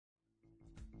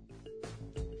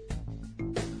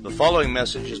The following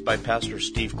message is by Pastor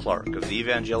Steve Clark of the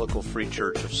Evangelical Free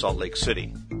Church of Salt Lake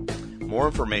City. More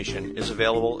information is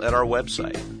available at our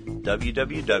website,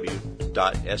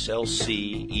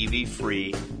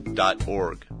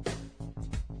 www.slcevfree.org.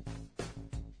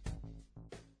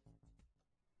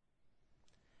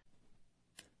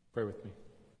 Pray with me.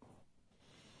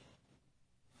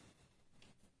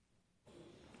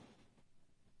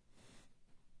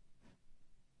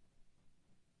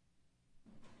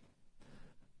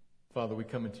 Father, we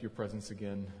come into your presence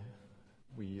again.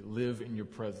 We live in your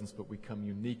presence, but we come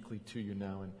uniquely to you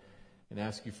now and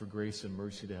ask you for grace and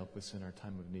mercy to help us in our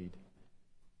time of need.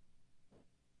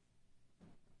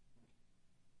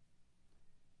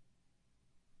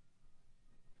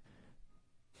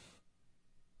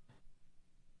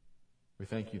 We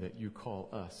thank you that you call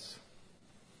us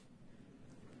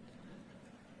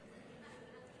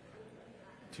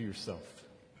to yourself.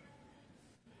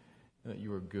 And that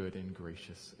you are good and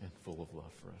gracious and full of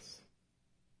love for us.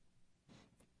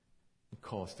 You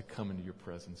call us to come into your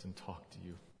presence and talk to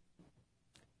you.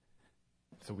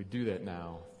 So we do that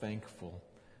now, thankful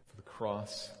for the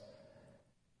cross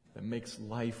that makes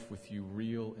life with you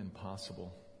real and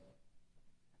possible.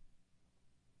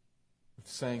 We've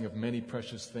sang of many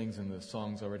precious things in the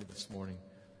songs already this morning.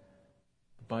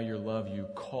 By your love, you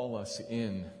call us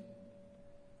in,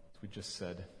 as we just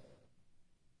said.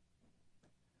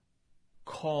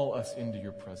 Call us into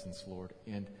your presence, Lord,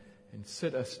 and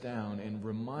sit us down and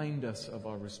remind us of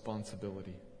our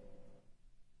responsibility.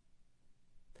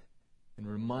 And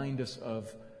remind us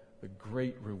of the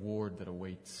great reward that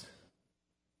awaits,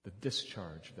 the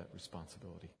discharge of that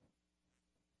responsibility.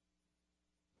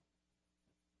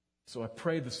 So I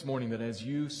pray this morning that as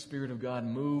you, Spirit of God,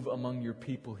 move among your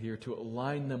people here to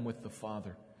align them with the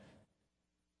Father,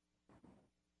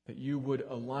 that you would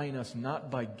align us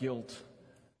not by guilt,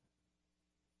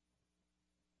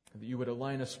 that you would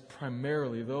align us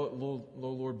primarily, though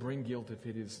Lord, bring guilt if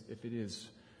it is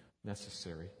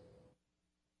necessary.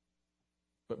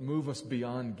 But move us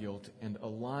beyond guilt and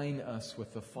align us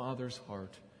with the Father's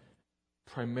heart,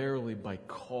 primarily by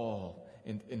call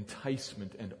and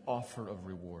enticement and offer of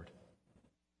reward.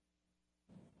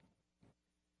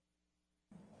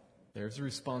 There's a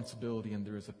responsibility and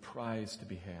there is a prize to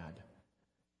be had.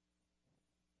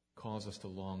 Cause us to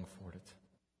long for it.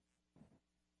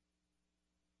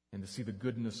 And to see the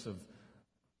goodness of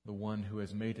the one who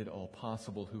has made it all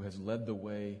possible, who has led the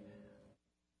way,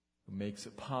 who makes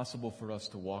it possible for us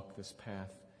to walk this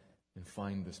path and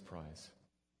find this prize.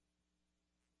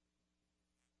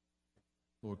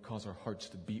 Lord, cause our hearts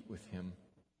to beat with Him,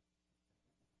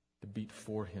 to beat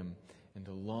for Him, and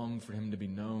to long for Him to be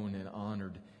known and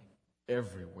honored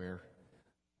everywhere,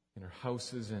 in our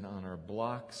houses and on our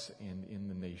blocks and in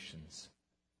the nations.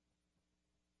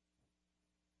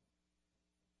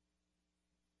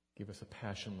 Give us a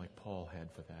passion like Paul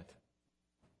had for that.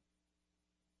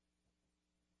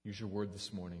 Use your word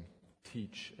this morning.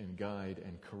 Teach and guide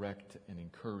and correct and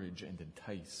encourage and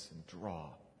entice and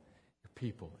draw your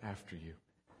people after you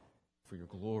for your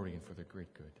glory and for their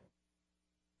great good.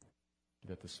 Do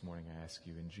that this morning, I ask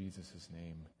you, in Jesus'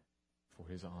 name, for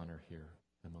His honor here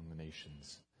among the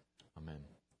nations. Amen.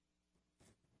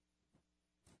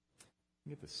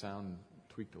 Get the sound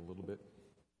tweaked a little bit.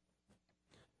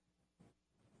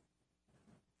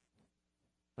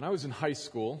 When I was in high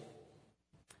school,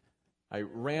 I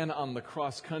ran on the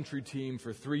cross-country team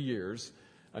for 3 years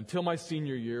until my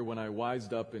senior year when I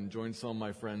wised up and joined some of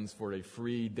my friends for a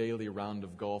free daily round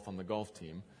of golf on the golf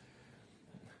team.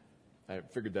 I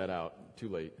figured that out too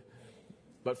late.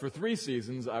 But for 3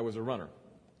 seasons, I was a runner.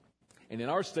 And in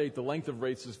our state, the length of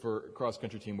races for a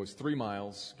cross-country team was 3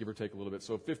 miles, give or take a little bit,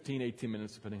 so 15, 18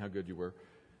 minutes, depending how good you were.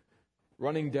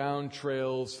 Running down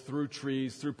trails, through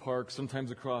trees, through parks,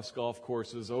 sometimes across golf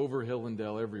courses, over hill and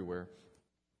dale, everywhere.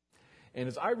 And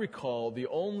as I recall, the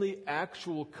only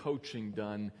actual coaching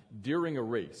done during a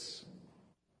race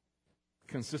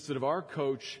consisted of our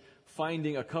coach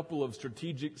finding a couple of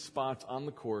strategic spots on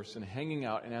the course and hanging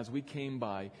out, and as we came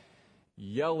by,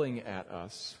 yelling at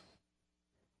us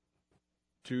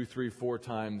 2, 3, 4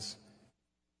 times,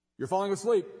 "You're falling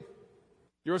asleep.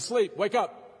 You're asleep. Wake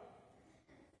up.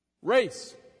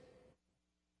 Race."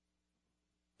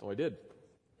 So I did.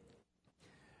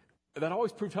 That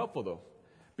always proved helpful, though,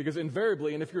 because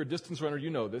invariably, and if you're a distance runner, you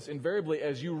know this, invariably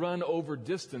as you run over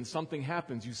distance, something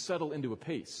happens. You settle into a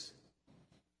pace.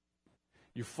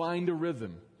 You find a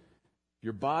rhythm.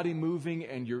 Your body moving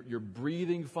and your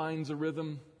breathing finds a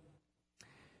rhythm,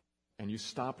 and you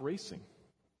stop racing.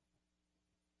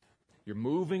 You're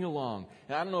moving along.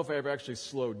 And I don't know if I ever actually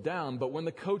slowed down, but when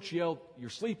the coach yelled, "You're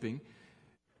sleeping,"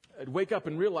 I'd wake up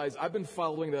and realize I've been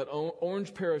following that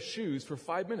orange pair of shoes for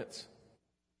 5 minutes.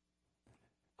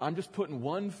 I'm just putting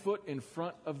one foot in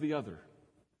front of the other.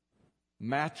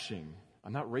 Matching.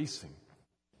 I'm not racing.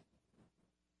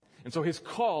 And so his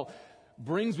call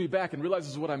brings me back and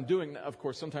realizes what I'm doing. Now, of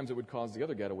course, sometimes it would cause the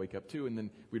other guy to wake up too, and then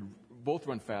we'd both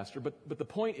run faster. But the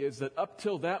point is that up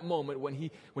till that moment, when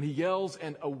he yells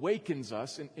and awakens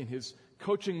us in his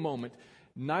coaching moment,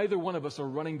 neither one of us are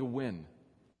running to win.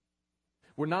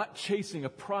 We're not chasing a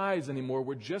prize anymore.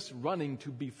 We're just running to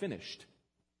be finished.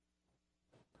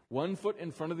 One foot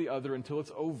in front of the other until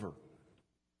it's over.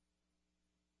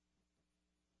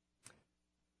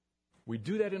 We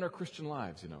do that in our Christian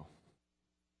lives, you know.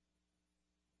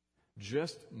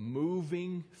 Just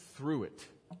moving through it.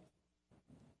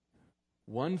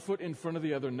 One foot in front of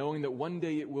the other, knowing that one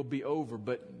day it will be over,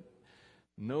 but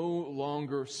no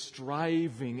longer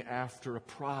striving after a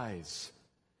prize.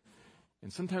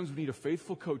 And sometimes we need a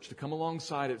faithful coach to come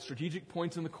alongside at strategic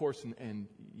points in the course and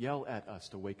yell at us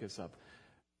to wake us up.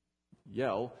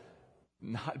 Yell,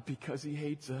 not because he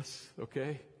hates us,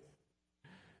 okay?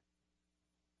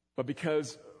 But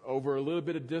because over a little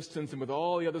bit of distance and with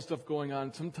all the other stuff going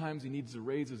on, sometimes he needs to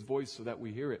raise his voice so that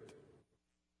we hear it.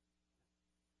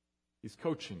 He's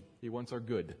coaching. He wants our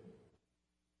good.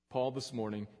 Paul this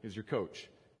morning is your coach.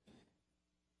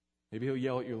 Maybe he'll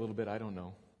yell at you a little bit, I don't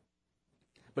know.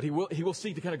 But he will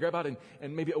seek to kind of grab out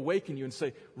and maybe awaken you and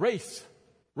say, race,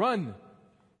 run.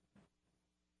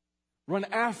 Run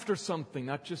after something,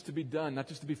 not just to be done, not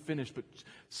just to be finished, but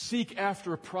seek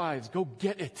after a prize. Go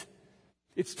get it.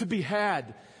 It's to be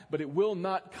had, but it will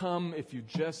not come if you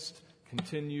just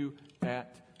continue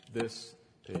at this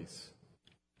pace.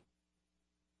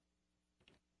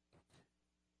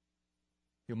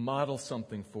 He'll model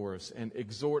something for us and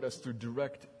exhort us through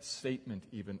direct statement,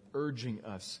 even urging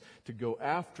us to go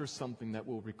after something that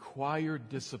will require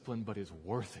discipline but is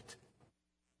worth it.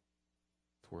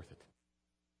 It's worth it.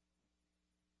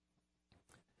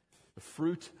 The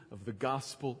fruit of the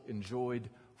gospel enjoyed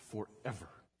forever.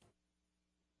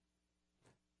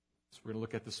 So we're going to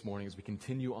look at this morning as we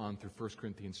continue on through 1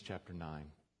 Corinthians chapter 9.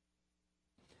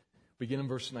 Begin in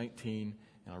verse 19,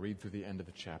 and I'll read through the end of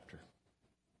the chapter.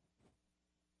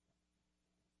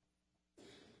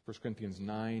 1 Corinthians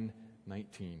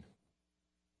 9:19.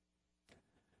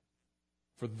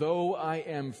 For though I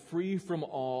am free from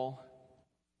all,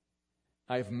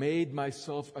 I have made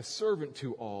myself a servant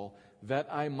to all, that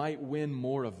I might win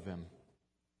more of them.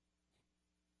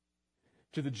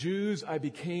 To the Jews I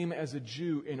became as a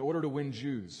Jew in order to win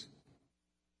Jews.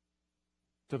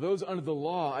 To those under the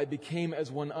law I became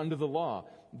as one under the law,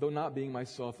 though not being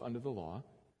myself under the law,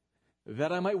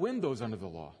 that I might win those under the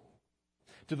law.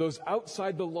 To those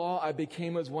outside the law I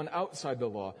became as one outside the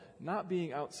law, not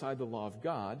being outside the law of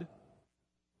God,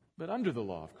 but under the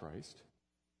law of Christ,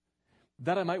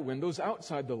 that I might win those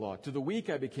outside the law. To the weak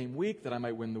I became weak, that I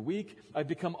might win the weak. I've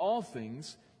become all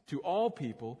things to all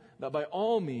people, that by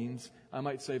all means I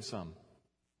might save some.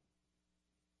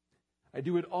 I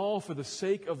do it all for the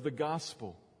sake of the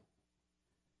gospel,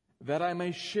 that I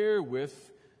may share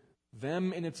with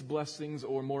them in its blessings,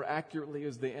 or more accurately,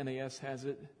 as the NAS has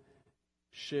it,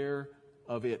 share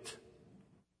of it.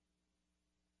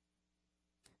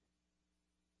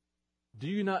 Do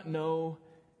you not know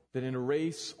that in a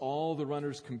race all the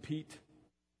runners compete,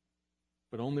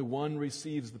 but only one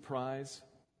receives the prize?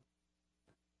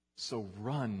 So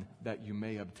run that you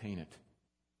may obtain it.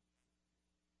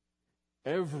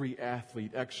 Every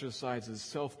athlete exercises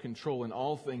self-control in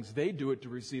all things. They do it to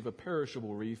receive a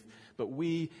perishable wreath, but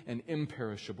we an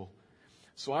imperishable.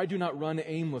 So I do not run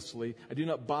aimlessly. I do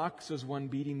not box as one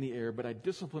beating the air, but I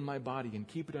discipline my body and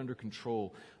keep it under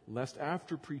control, lest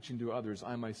after preaching to others,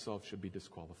 I myself should be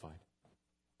disqualified.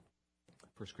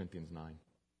 1 Corinthians 9.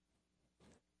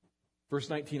 Verse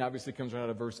 19 obviously comes right out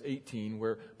of verse 18,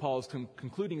 where Paul is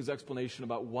concluding his explanation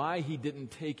about why he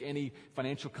didn't take any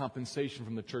financial compensation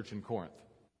from the church in Corinth.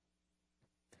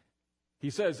 He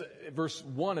says, verse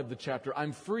 1 of the chapter,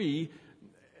 I'm free,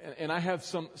 and I have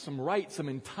some right, some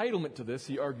entitlement to this,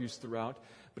 he argues throughout,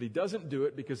 but he doesn't do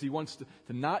it because he wants to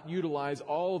not utilize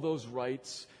all of those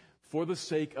rights for the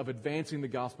sake of advancing the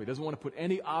gospel. He doesn't want to put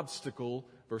any obstacle,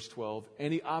 verse 12,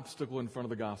 any obstacle in front of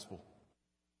the gospel.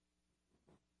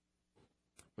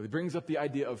 But he brings up the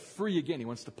idea of free again. He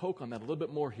wants to poke on that a little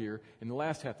bit more here in the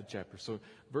last half of the chapter. So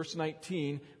verse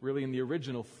 19, really in the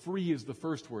original, free is the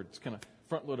first word. It's kind of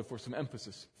front-loaded for some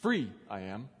emphasis. Free I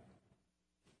am.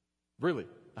 Really,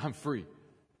 I'm free.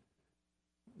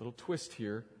 Little twist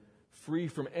here. Free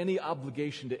from any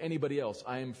obligation to anybody else.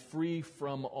 I am free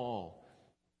from all.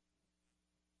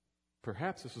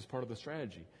 Perhaps this was part of the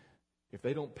strategy. If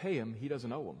they don't pay him, he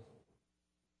doesn't owe them.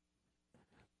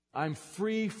 I'm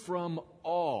free from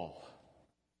all.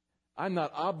 I'm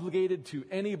not obligated to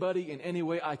anybody in any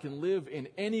way. I can live in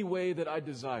any way that I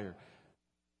desire.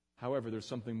 However, there's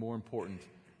something more important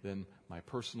than my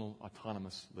personal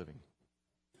autonomous living.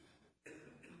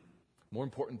 More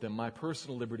important than my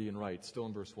personal liberty and rights, still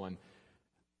in verse 1.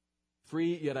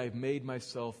 Free, yet I've made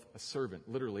myself a servant.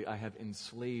 Literally, I have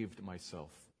enslaved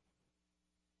myself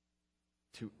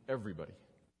to everybody.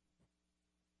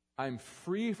 I'm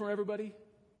free from everybody,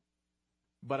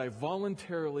 but I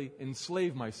voluntarily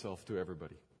enslave myself to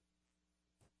everybody.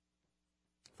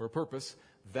 For a purpose,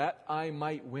 that I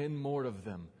might win more of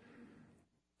them.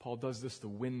 Paul does this to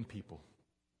win people,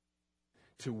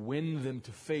 to win them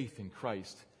to faith in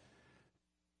Christ,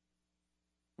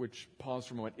 which, pause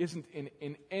for a moment, isn't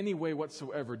in any way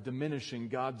whatsoever diminishing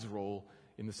God's role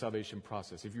in the salvation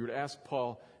process. If you were to ask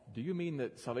Paul, do you mean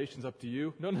that salvation's up to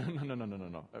you? No.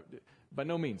 By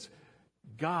no means.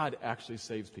 God actually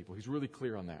saves people. He's really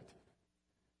clear on that.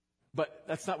 But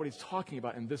that's not what he's talking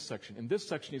about in this section. In this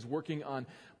section, he's working on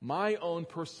my own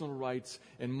personal rights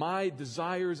and my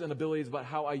desires and abilities about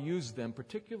how I use them,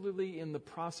 particularly in the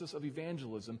process of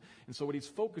evangelism. And so what he's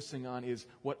focusing on is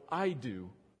what I do.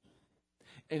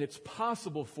 And it's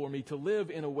possible for me to live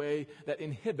in a way that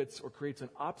inhibits or creates an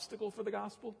obstacle for the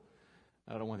gospel.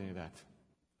 I don't want any of that.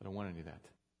 I don't want any of that.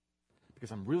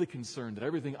 Because I'm really concerned that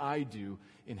everything I do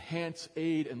enhance,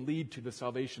 aid, and lead to the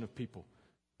salvation of people.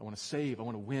 I want to save, I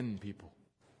want to win people.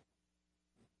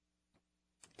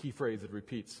 Key phrase that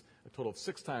repeats a total of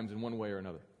 6 times in one way or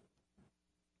another.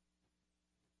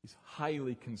 He's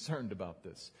highly concerned about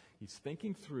this. He's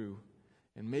thinking through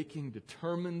and making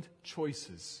determined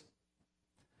choices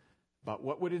about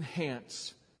what would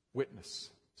enhance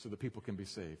witness so that people can be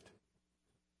saved.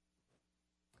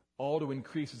 All to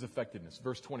increase his effectiveness.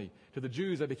 Verse 20, to the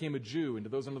Jews I became a Jew, and to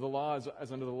those under the law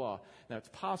as under the law. Now it's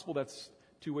possible that's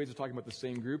 2 ways of talking about the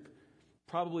same group.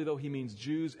 Probably, though, he means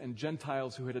Jews and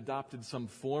Gentiles who had adopted some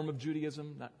form of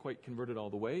Judaism, not quite converted all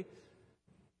the way,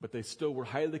 but they still were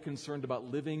highly concerned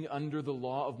about living under the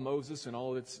law of Moses and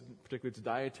all of its, particularly its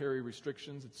dietary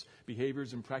restrictions, its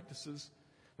behaviors and practices.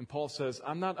 And Paul says,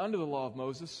 I'm not under the law of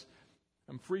Moses.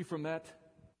 I'm free from that.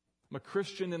 I'm a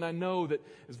Christian, and I know that,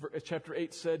 as chapter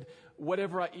 8 said,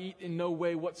 whatever I eat in no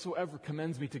way whatsoever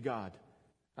commends me to God.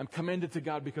 I'm commended to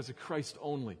God because of Christ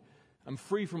only. I'm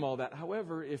free from all that.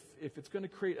 However, if it's going to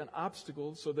create an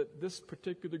obstacle so that this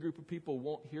particular group of people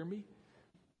won't hear me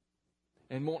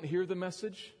and won't hear the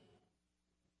message,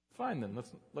 fine then,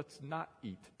 let's not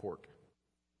eat pork.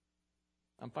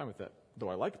 I'm fine with that. Though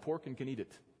I like pork and can eat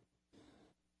it,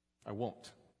 I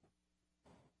won't.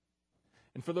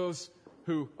 And for those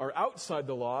who are outside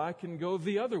the law, I can go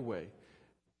the other way.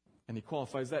 And he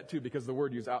qualifies that too, because the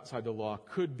word used outside the law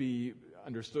could be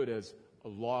understood as a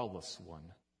lawless one.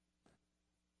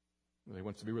 He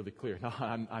wants to be really clear. No,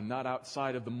 I'm not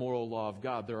outside of the moral law of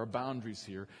God. There are boundaries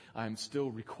here. I'm still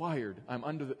required. I'm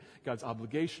under God's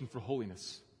obligation for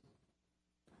holiness.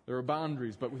 There are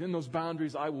boundaries, but within those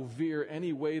boundaries, I will veer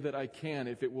any way that I can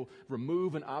if it will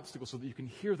remove an obstacle so that you can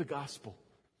hear the gospel.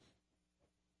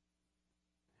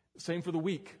 Same for the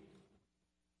weak.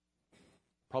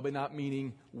 Probably not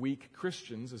meaning weak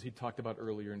Christians, as he talked about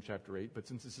earlier in chapter 8, but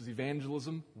since this is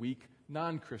evangelism, weak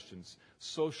non-Christians,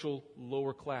 social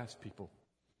lower class people,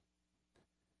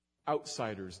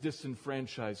 outsiders,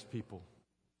 disenfranchised people,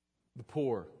 the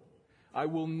poor. I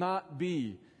will not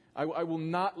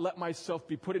let myself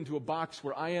be put into a box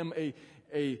where I am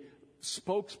a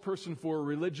spokesperson for a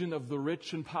religion of the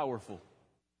rich and powerful.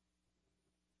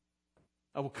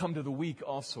 I will come to the weak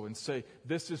also and say,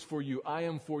 this is for you, I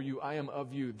am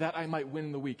of you, that I might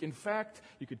win the weak. In fact,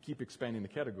 you could keep expanding the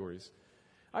categories.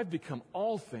 I've become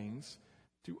all things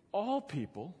to all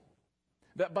people,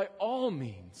 that by all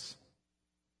means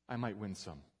I might win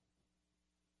some.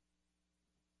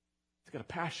 He's got a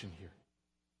passion here.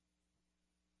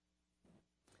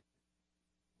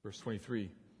 Verse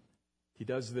 23, he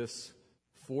does this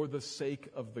for the sake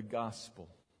of the gospel.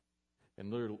 And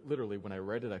literally, when I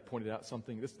read it, I pointed out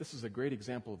something. This is a great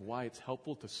example of why it's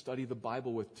helpful to study the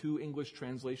Bible with 2 English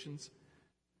translations.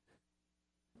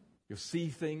 You'll see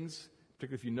things,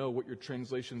 particularly if you know what your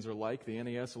translations are like. The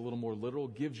NAS, a little more literal,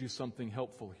 gives you something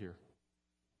helpful here.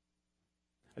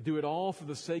 I do it all for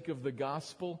the sake of the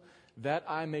gospel, that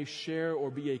I may share or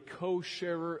be a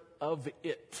co-sharer of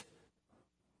it.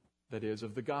 That is,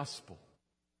 of the gospel.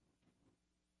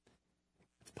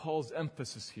 Paul's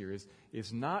emphasis here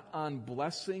is not on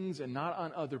blessings and not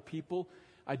on other people.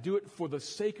 I do it for the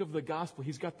sake of the gospel.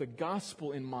 He's got the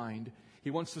gospel in mind.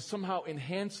 He wants to somehow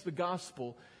enhance the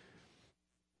gospel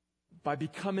by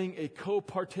becoming a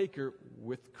co-partaker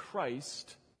with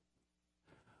Christ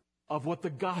of what the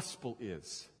gospel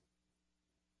is.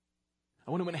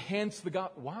 I want to enhance the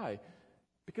gospel. Why?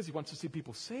 Because he wants to see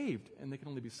people saved, and they can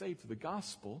only be saved through the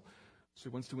gospel. So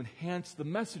he wants to enhance the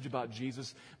message about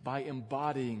Jesus by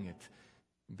embodying it,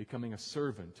 and becoming a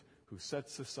servant who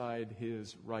sets aside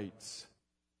his rights,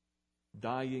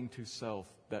 dying to self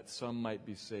that some might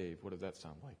be saved. What does that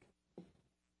sound like?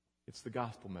 It's the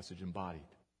gospel message embodied.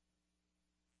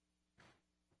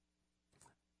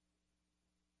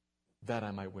 That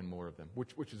I might win more of them,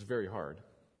 which is very hard,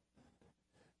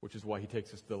 which is why he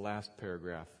takes us to the last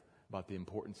paragraph about the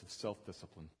importance of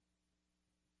self-discipline.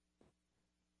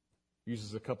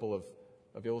 Uses a couple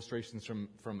of illustrations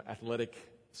from athletic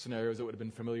scenarios that would have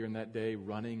been familiar in that day,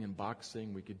 running and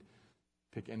boxing. We could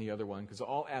pick any other one, because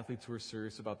all athletes who are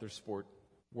serious about their sport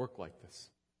work like this.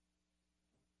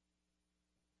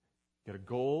 You got a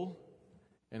goal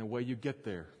and a way you get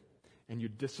there. And you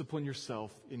discipline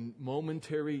yourself in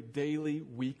momentary, daily,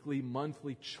 weekly,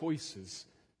 monthly choices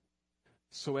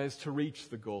so as to reach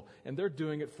the goal. And they're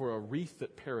doing it for a wreath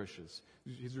that perishes.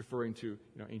 He's referring to,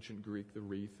 ancient Greek, the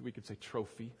wreath. We could say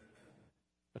trophy.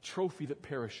 A trophy that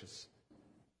perishes.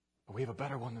 But we have a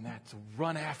better one than that, so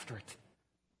run after it.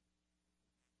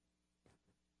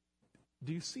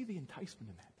 Do you see the enticement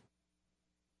in that?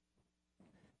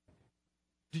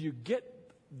 Do you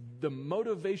get the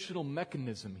motivational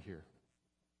mechanism here?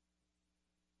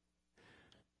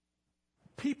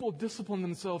 People discipline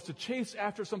themselves to chase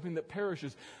after something that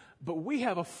perishes, but we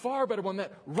have a far better one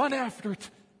that run after it.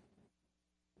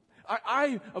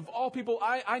 I of all people,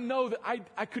 I know that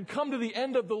I could come to the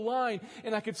end of the line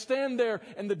and I could stand there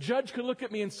and the judge could look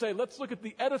at me and say, let's look at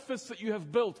the edifice that you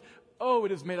have built. Oh,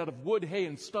 it is made out of wood, hay,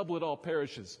 and stubble. It all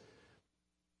perishes.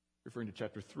 Referring to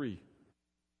chapter 3.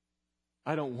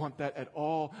 I don't want that at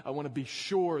all. I want to be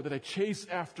sure that I chase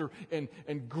after and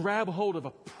grab hold of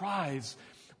a prize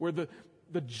where the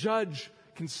judge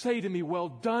can say to me, well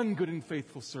done, good and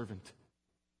faithful servant.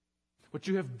 What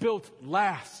you have built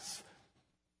lasts.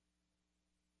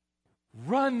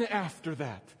 Run after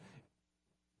that.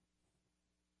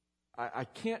 I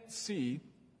can't see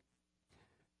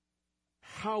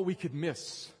how we could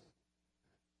miss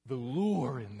the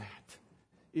lure in that.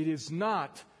 It is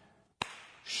not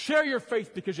share your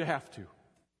faith because you have to.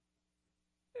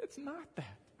 It's not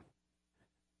that.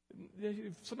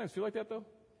 You sometimes feel like that, though.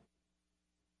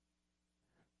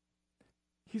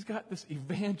 He's got this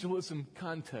evangelism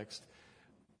context.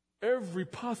 Every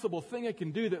possible thing I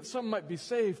can do that some might be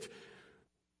saved.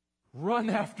 Run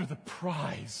after the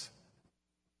prize.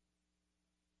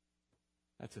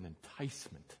 That's an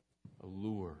enticement, a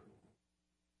lure,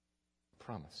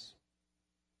 promise.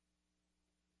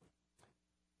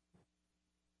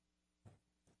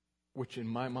 Which in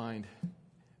my mind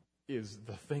is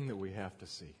the thing that we have to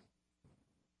see.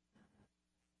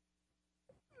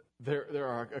 I'm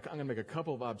going to make a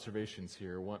couple of observations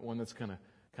here. One that's going to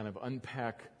kind of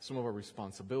unpack some of our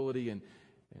responsibility and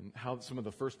how some of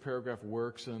the first paragraph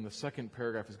works, and then the second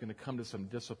paragraph is going to come to some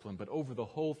discipline. But over the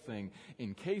whole thing,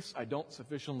 in case I don't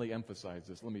sufficiently emphasize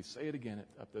this, let me say it again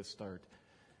at the start.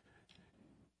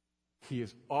 He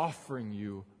is offering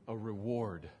you a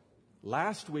reward.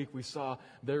 Last week we saw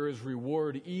there is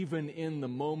reward even in the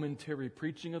momentary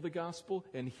preaching of the gospel,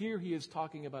 and here he is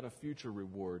talking about a future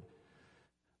reward.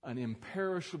 An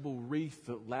imperishable wreath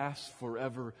that lasts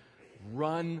forever.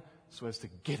 Run so as to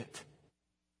get it.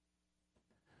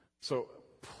 So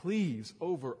please,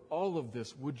 over all of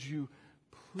this, would you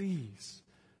please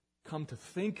come to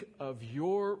think of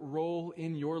your role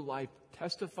in your life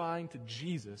testifying to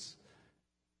Jesus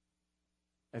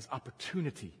as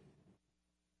opportunity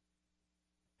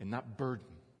and not burden.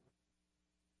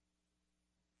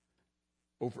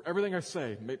 Over everything I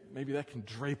say, maybe that can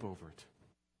drape over it.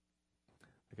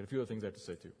 I got a few other things I have to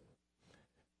say too.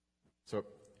 So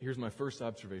here's my first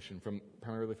observation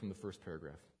primarily from the first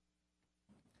paragraph.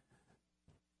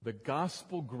 The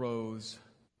gospel grows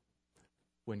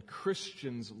when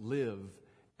Christians live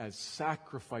as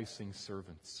sacrificing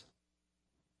servants.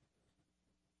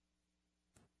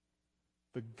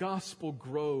 The gospel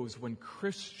grows when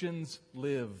Christians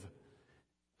live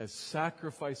as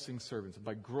sacrificing servants.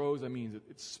 By grows, I mean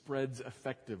it spreads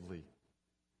effectively.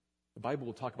 The Bible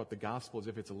will talk about the gospel as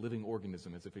if it's a living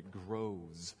organism, as if it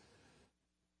grows.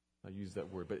 I use that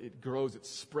word, but it grows, it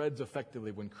spreads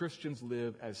effectively when Christians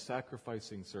live as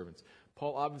sacrificing servants.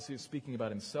 Paul obviously is speaking about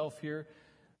himself here,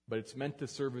 but it's meant to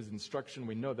serve as instruction.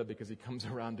 We know that because he comes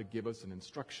around to give us an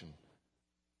instruction.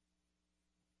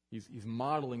 He's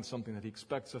modeling something that he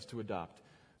expects us to adopt.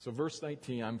 So verse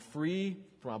 19, I'm free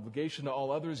from obligation to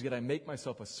all others, yet I make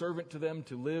myself a servant to them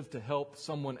to live to help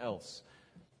someone else.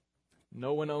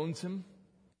 No one owns him.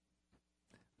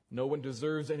 No one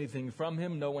deserves anything from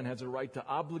him. No one has a right to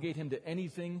obligate him to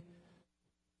anything,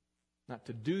 not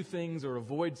to do things or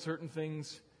avoid certain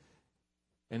things.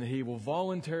 And he will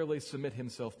voluntarily submit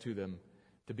himself to them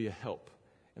to be a help.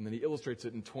 And then he illustrates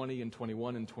it in 20 and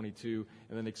 21 and 22,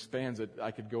 and then expands it.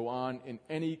 I could go on in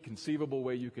any conceivable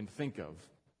way you can think of.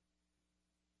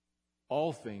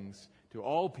 All things to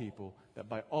all people, that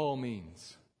by all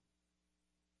means.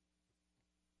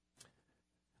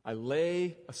 I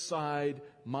lay aside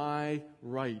my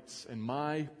rights and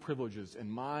my privileges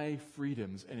and my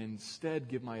freedoms and instead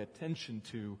give my attention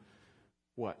to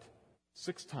what?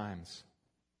 6 times.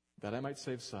 That I might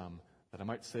save some, that I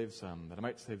might save some, that I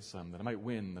might save some, that I might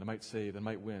win, that I might save, that I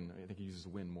might win. I think he uses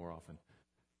win more often.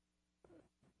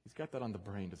 He's got that on the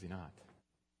brain, does he not?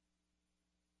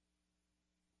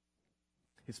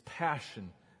 His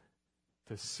passion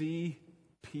to see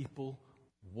people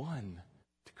won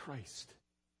to Christ.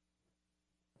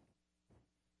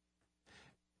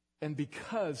 And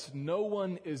because no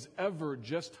one is ever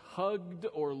just hugged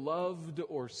or loved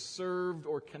or served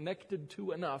or connected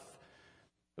to enough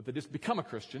that they just become a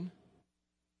Christian,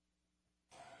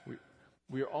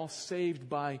 we are all saved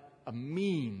by a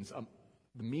means,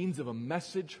 the means of a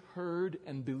message heard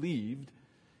and believed.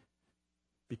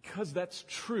 Because that's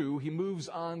true, he moves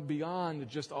on beyond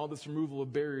just all this removal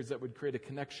of barriers that would create a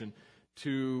connection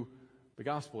to the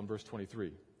gospel in verse 23.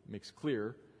 It makes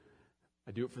clear,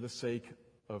 I do it for the sake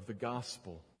of the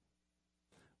gospel.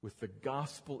 With the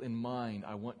gospel in mind,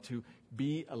 I want to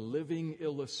be a living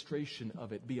illustration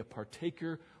of it, be a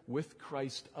partaker with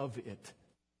Christ of it,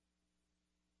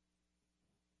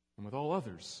 and with all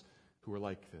others who are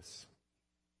like this.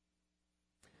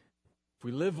 If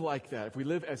we live like that, if we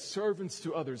live as servants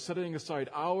to others, setting aside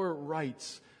our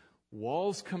rights,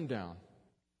 walls come down.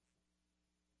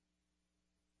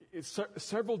 It's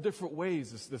several different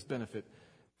ways this benefit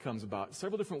comes about.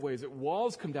 Several different ways that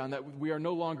walls come down, that we are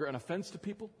no longer an offense to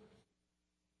people.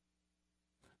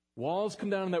 Walls come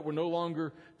down that we're no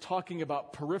longer talking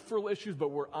about peripheral issues,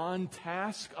 but we're on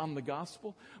task on the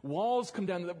gospel. Walls come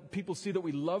down that people see that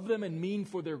we love them and mean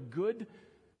for their good.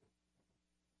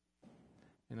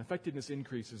 And effectiveness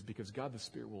increases because God the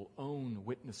Spirit will own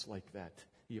witness like that.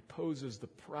 He opposes the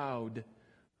proud,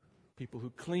 people who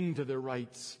cling to their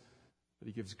rights, but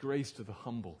He gives grace to the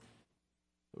humble,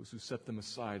 those who set them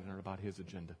aside and are about His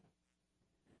agenda.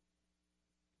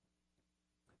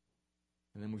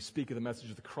 And then we speak of the message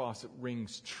of the cross. It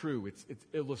rings true. It's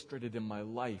illustrated in my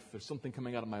life. There's something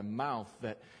coming out of my mouth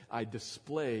that I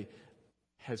display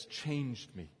has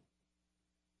changed me.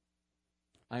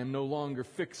 I am no longer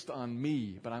fixed on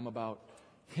me, but I'm about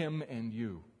Him and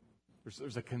you.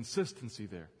 There's a consistency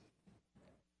there.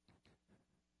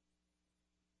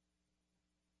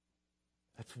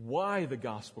 That's why the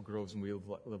gospel grows and we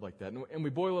live like that. And we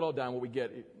boil it all down, what we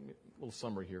get, a little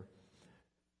summary here.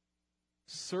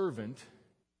 Servant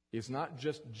is not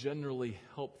just generally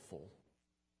helpful,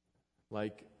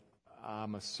 like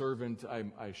I'm a servant,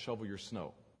 I shovel your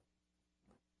snow.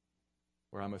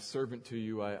 Or I'm a servant to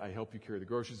you, I help you carry the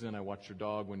groceries in, I watch your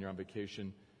dog when you're on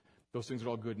vacation. Those things are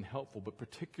all good and helpful, but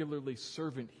particularly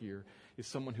servant here is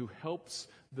someone who helps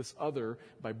this other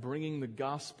by bringing the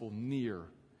gospel near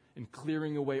and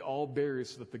clearing away all barriers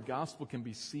so that the gospel can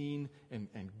be seen and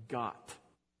got.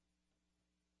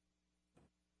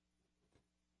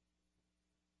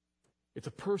 It's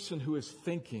a person who is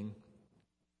thinking,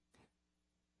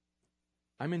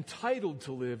 I'm entitled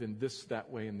to live in this,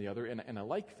 that way, and the other, and I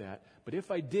like that, but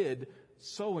if I did,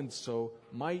 so-and-so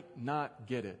might not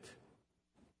get it.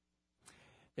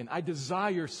 And I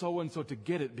desire so-and-so to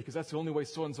get it because that's the only way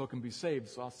so-and-so can be saved,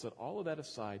 so I'll set all of that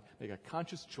aside, make a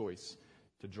conscious choice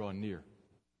to draw near.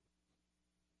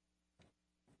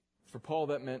 For Paul,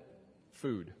 that meant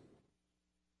food.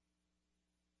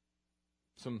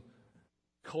 Some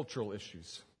cultural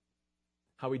issues.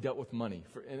 How he dealt with money.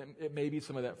 And it may be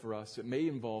some of that for us. It may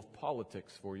involve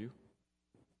politics for you.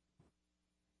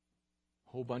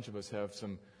 A whole bunch of us have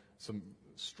some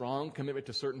strong commitment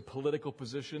to certain political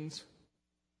positions,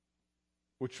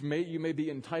 which you may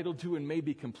be entitled to and may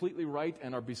be completely right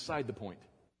and are beside the point.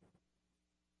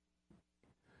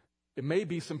 It may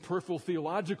be some peripheral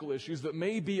theological issues that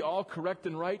may be all correct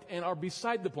and right and are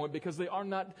beside the point because they are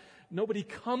not, nobody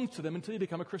comes to them until you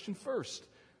become a Christian first.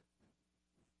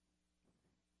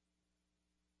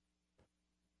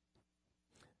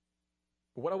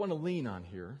 But what I want to lean on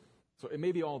here, so it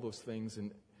may be all those things,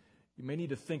 and you may need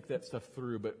to think that stuff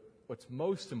through, but what's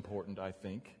most important, I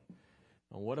think,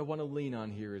 Now, what I want to lean on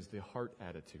here is the heart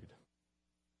attitude.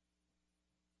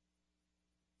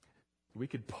 We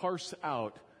could parse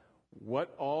out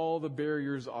what all the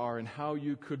barriers are and how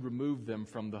you could remove them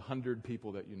from the 100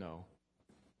 people that you know.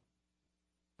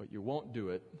 But you won't do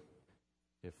it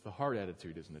if the heart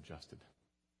attitude isn't adjusted.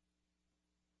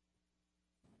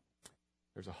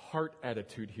 There's a heart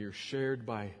attitude here shared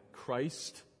by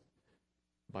Christ,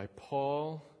 by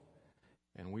Paul,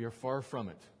 and we are far from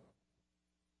it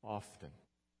often.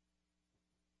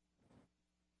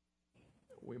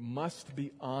 We must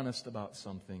be honest about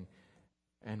something,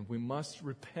 and we must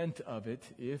repent of it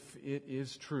if it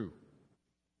is true.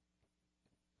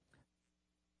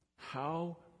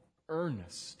 How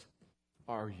earnest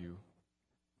are you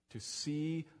to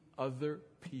see other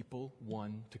people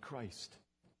won to Christ?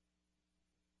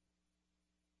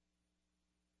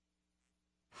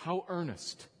 How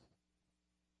earnest?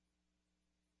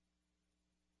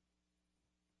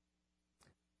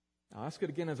 I'll ask it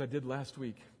again as I did last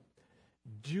week.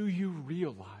 Do you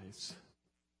realize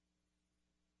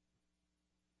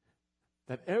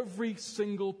that every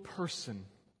single person,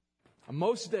 on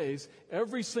most days,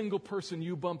 every single person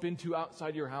you bump into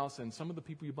outside your house, and some of the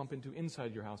people you bump into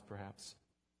inside your house perhaps,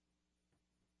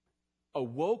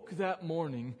 awoke that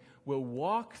morning, will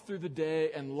walk through the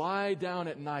day and lie down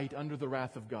at night under the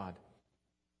wrath of God?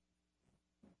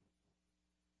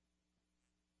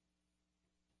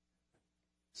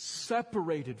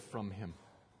 Separated from Him.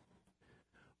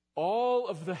 All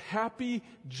of the happy,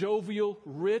 jovial,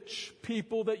 rich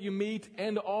people that you meet,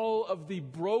 and all of the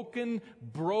broken,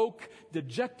 broke,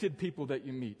 dejected people that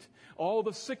you meet. All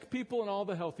the sick people and all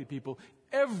the healthy people.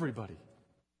 Everybody.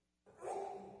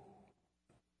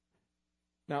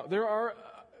 Now, there are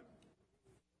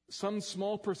some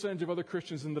small percentage of other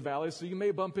Christians in the valley, so you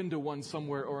may bump into one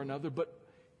somewhere or another, but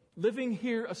living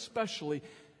here especially,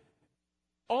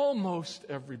 almost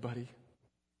everybody.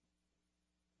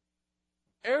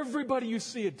 Everybody you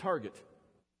see at Target.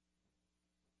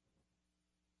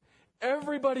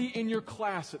 Everybody in your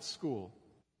class at school.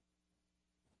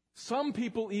 Some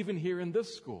people even here in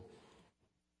this school.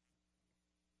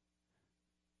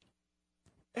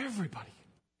 Everybody.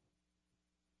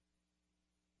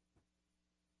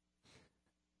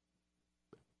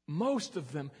 Most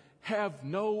of them have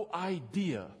no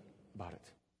idea about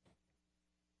it.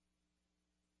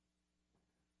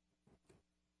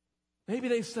 Maybe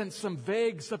they sense some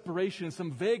vague separation,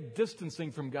 some vague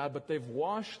distancing from God, but they've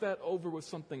washed that over with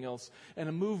something else and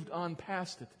have moved on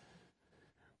past it.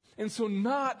 And so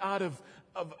not out of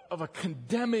a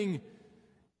condemning,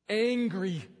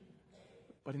 angry,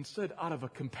 but instead out of a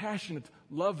compassionate,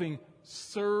 loving,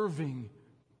 serving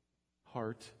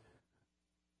heart,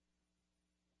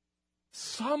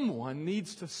 someone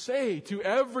needs to say to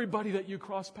everybody that you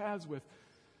cross paths with,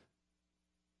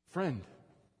 friend,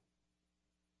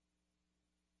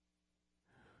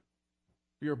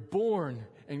 we are born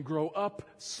and grow up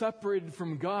separated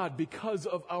from God because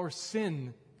of our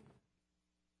sin.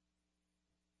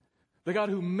 The God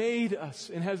who made us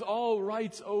and has all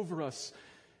rights over us,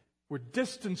 we're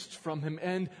distanced from Him,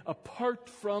 and apart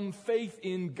from faith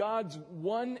in God's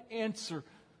one answer,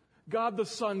 God the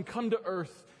Son come to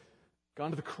earth,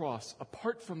 gone to the cross.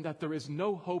 Apart from that, there is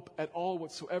no hope at all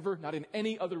whatsoever, not in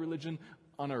any other religion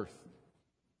on earth.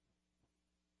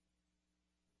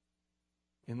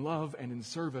 In love and in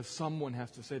service, someone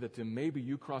has to say that to him. Maybe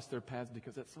you cross their paths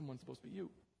because that someone's supposed to be you.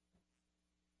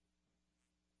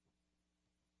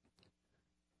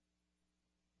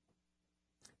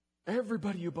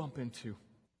 Everybody you bump into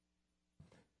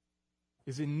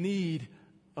is in need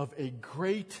of a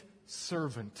great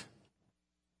servant,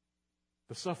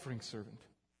 the suffering servant.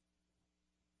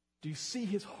 Do you see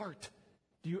his heart?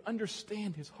 Do you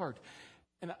understand his heart?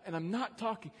 And I'm not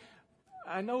talking...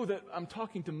 I know that I'm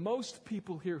talking to most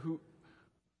people here who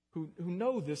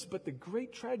know this, but the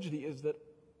great tragedy is that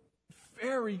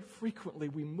very frequently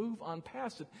we move on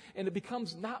past it, and it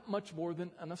becomes not much more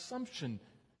than an assumption.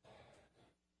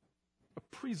 A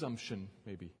presumption,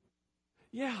 maybe.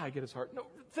 Yeah, I get his heart. No,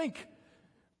 think.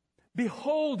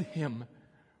 Behold Him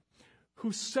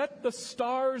who set the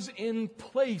stars in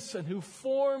place and who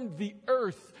formed the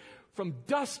earth. From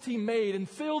dust He made and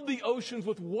filled the oceans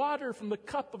with water from the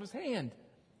cup of His hand.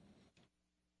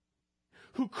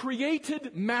 Who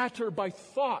created matter by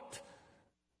thought,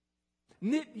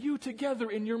 knit you together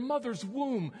in your mother's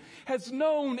womb, has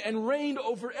known and reigned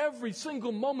over every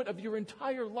single moment of your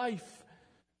entire life.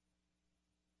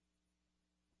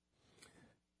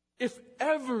 If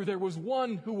ever there was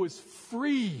one who was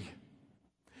free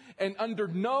and under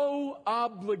no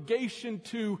obligation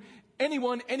to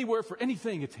anyone, anywhere, for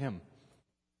anything, it's Him.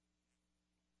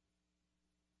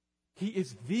 He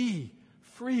is the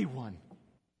free one.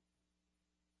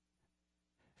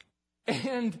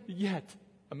 And yet,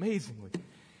 amazingly,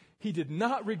 he did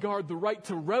not regard the right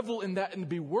to revel in that and to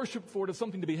be worshiped for it as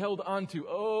something to be held on to.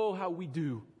 Oh, how we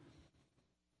do.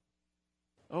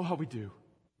 Oh, how we do.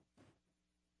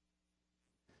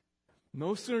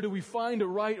 No sooner do we find a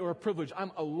right or a privilege,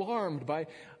 I'm alarmed by,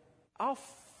 I'll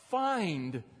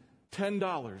find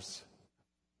 $10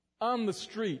 on the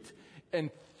street,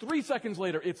 and 3 seconds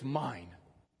later, it's mine.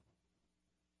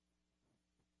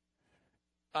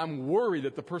 I'm worried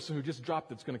that the person who just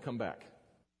dropped it's going to come back.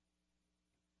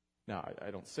 Now, I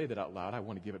don't say that out loud. I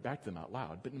want to give it back to them out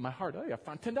loud. But in my heart, I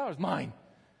found $10, mine.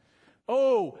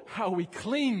 Oh, how we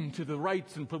cling to the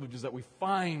rights and privileges that we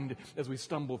find as we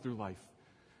stumble through life.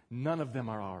 None of them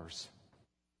are ours.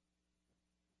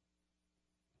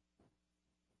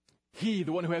 He,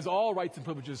 the one who has all rights and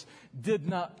privileges, did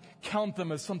not count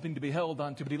them as something to be held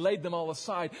on to, but he laid them all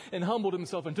aside and humbled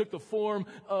himself and took the form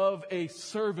of a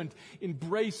servant,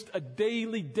 embraced a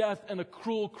daily death and a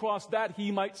cruel cross that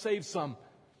he might save some.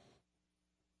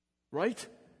 Right?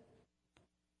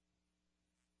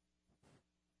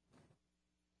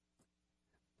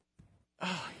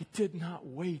 He did not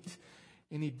wait,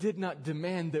 and he did not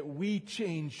demand that we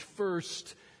change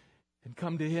first and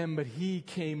come to him, but he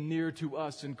came near to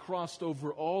us and crossed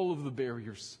over all of the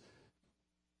barriers.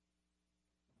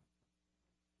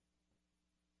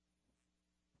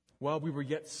 While we were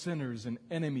yet sinners and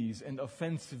enemies and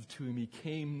offensive to him, he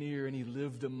came near and he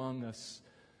lived among us.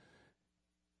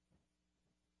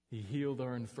 He healed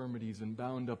our infirmities and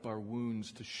bound up our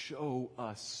wounds to show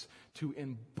us, to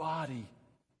embody,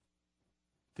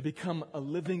 to become a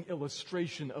living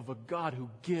illustration of a God who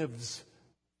gives.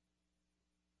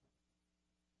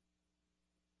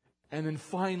 And then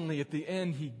finally, at the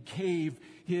end, he gave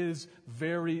his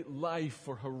very life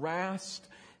for harassed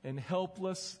and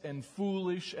helpless and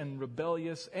foolish and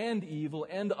rebellious and evil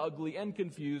and ugly and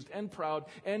confused and proud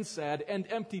and sad and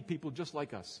empty people just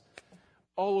like us.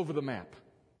 All over the map,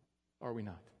 are we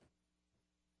not?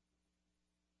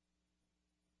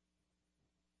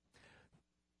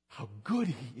 How good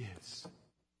he is.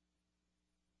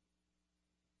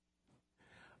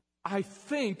 I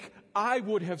think I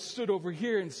would have stood over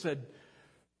here and said,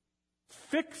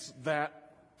 fix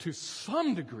that to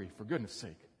some degree, for goodness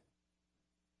sake.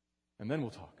 And then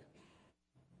we'll talk.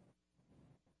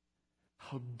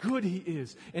 How good he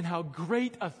is, and how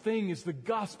great a thing is the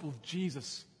gospel of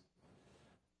Jesus.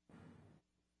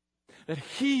 That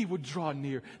he would draw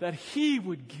near, that he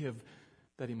would give,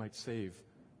 that he might save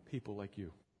people like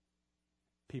you,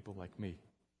 people like me.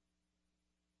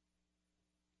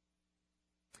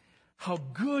 How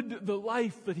good the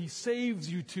life that he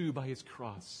saves you to by his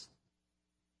cross.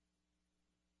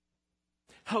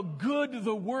 How good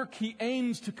the work he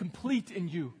aims to complete in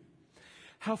you.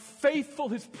 How faithful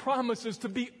his promises to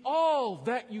be all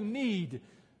that you need.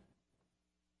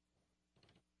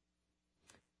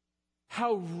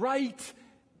 How right,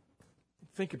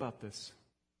 think about this.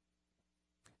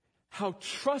 How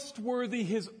trustworthy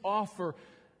his offer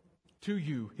to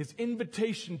you, his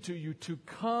invitation to you to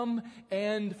come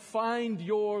and find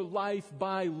your life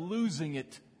by losing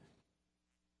it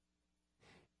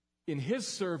in his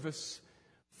service,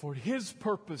 for his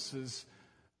purposes,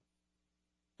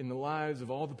 in the lives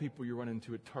of all the people you run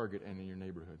into at Target and in your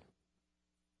neighborhood.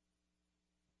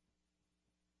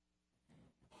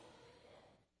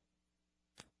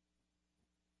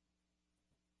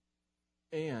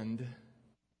 And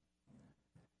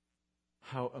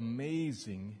how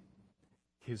amazing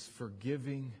his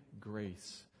forgiving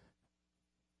grace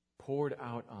poured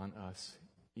out on us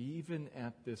even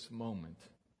at this moment,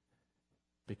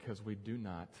 because we do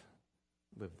not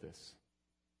live this.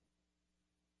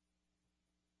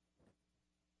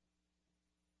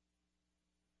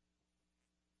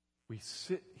 We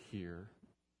sit here.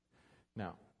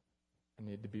 Now, I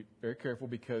need to be very careful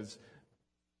because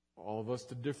all of us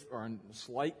are on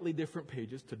slightly different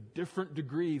pages to different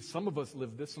degrees. Some of us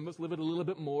live this, some of us live it a little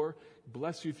bit more.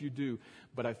 Bless you if you do.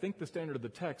 But I think the standard of the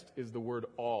text is the word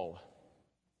all.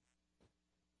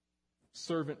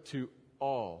 Servant to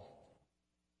all.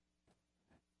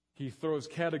 He throws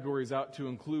categories out to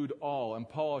include all and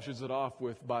polishes it off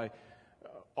with by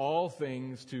all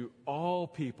things to all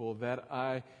people, that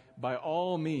by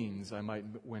all means I might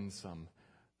win some.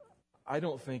 I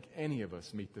don't think any of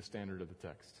us meet the standard of the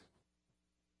text.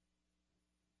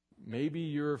 Maybe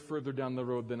you're further down the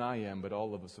road than I am, but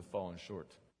all of us have fallen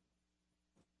short.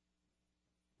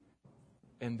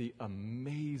 And the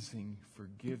amazing,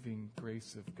 forgiving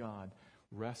grace of God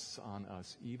rests on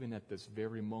us even at this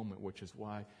very moment, which is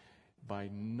why by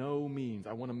no means,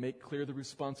 I want to make clear the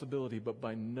responsibility, but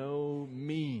by no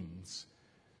means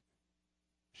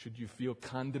should you feel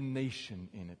condemnation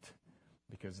in it,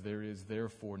 because there is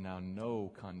therefore now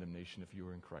no condemnation if you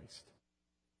are in Christ.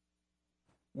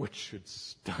 Which should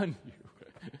stun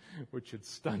you. Which should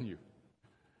stun you.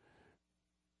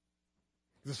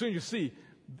 As soon as you see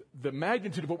the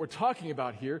magnitude of what we're talking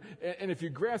about here, and if you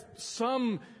grasp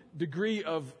some degree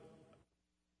of,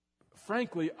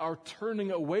 frankly, our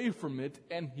turning away from it,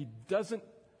 and He doesn't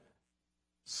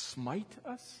smite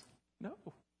us? No.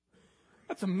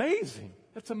 That's amazing.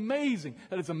 That's amazing.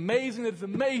 That is amazing. That is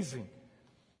amazing.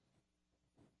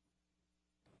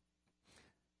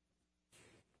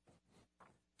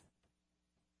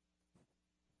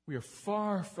 We are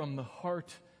far from the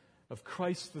heart of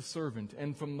Christ the servant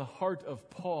and from the heart of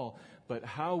Paul, but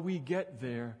how we get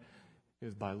there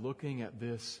is by looking at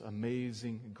this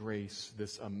amazing grace,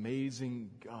 this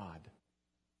amazing God,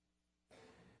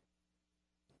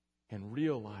 and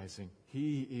realizing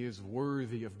He is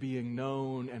worthy of being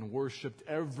known and worshiped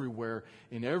everywhere,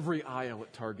 in every aisle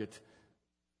at Target,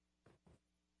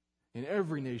 in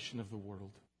every nation of the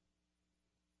world.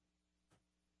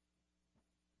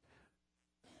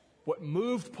 What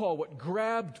moved Paul, what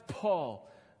grabbed Paul,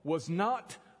 was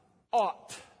not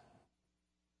ought.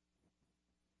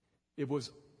 It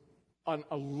was an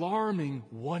alarming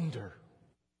wonder.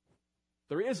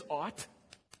 There is ought.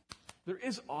 There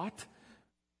is ought.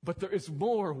 But there is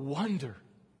more wonder.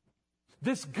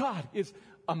 This God is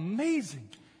amazing.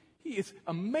 He is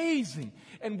amazing.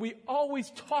 And we always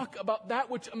talk about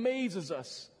that which amazes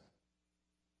us.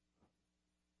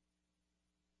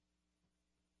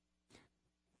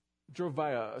 Drove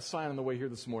by a sign on the way here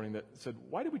this morning that said,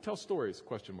 "Why do we tell stories?" ?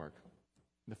 And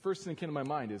the first thing that came to my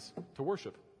mind is to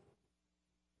worship.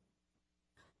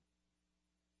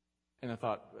 And I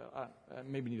thought, I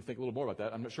maybe need to think a little more about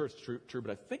that. I'm not sure it's true,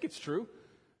 but I think it's true.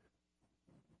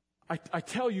 I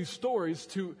tell you stories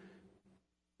to,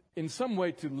 in some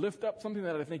way, to lift up something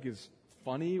that I think is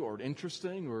funny or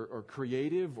interesting or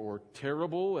creative or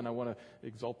terrible, and I want to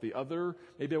exalt the other.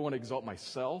 Maybe I want to exalt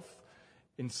myself.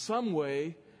 In some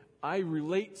way, I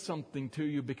relate something to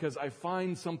you because I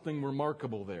find something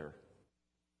remarkable there.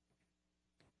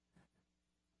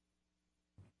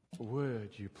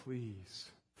 Would you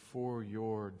please, for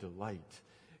your delight,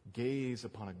 gaze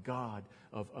upon a God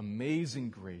of amazing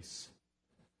grace,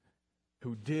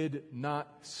 who did not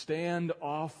stand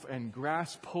off and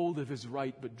grasp hold of His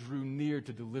right, but drew near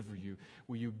to deliver you?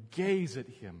 Will you gaze at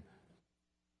Him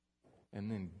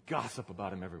and then gossip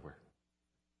about Him everywhere?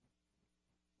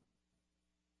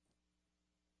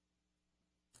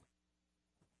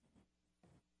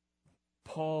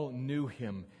 Paul knew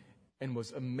Him and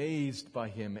was amazed by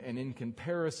Him, and in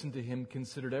comparison to Him,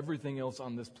 considered everything else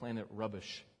on this planet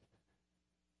rubbish.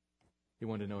 He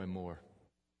wanted to know Him more.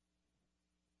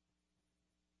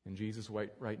 And Jesus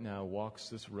right now walks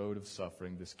this road of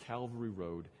suffering, this Calvary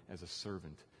road, as a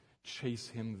servant. Chase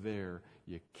Him there.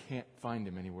 You can't find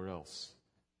Him anywhere else.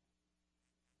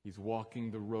 He's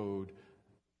walking the road,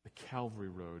 the Calvary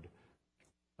road,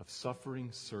 of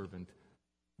suffering servant,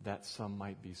 that some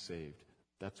might be saved.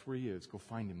 That's where He is. Go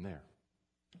find Him there.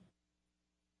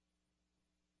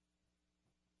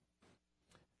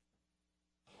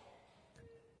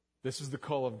 This is the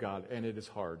call of God, and it is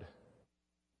hard.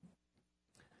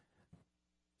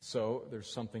 So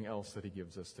there's something else that He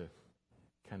gives us to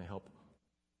kind of help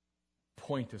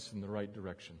point us in the right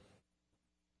direction.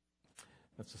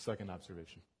 That's the second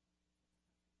observation.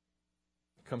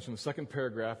 It comes from the second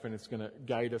paragraph, and it's going to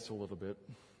guide us a little bit.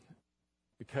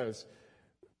 Because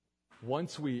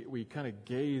once we kind of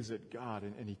gaze at God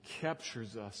and He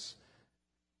captures us,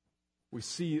 we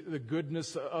see the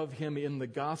goodness of Him in the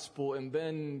gospel, and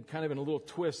then kind of in a little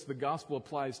twist, the gospel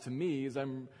applies to me as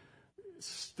I'm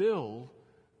still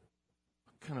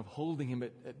kind of holding Him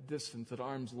at distance, at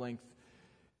arm's length.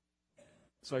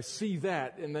 So I see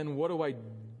that, and then what do I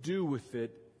do with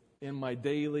it in my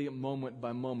daily, moment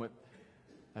by moment?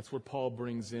 That's where Paul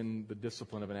brings in the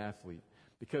discipline of an athlete.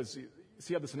 Because,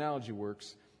 see how this analogy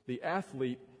works? The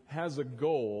athlete has a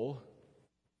goal.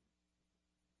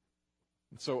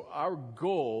 So our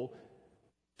goal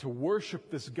to worship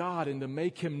this God and to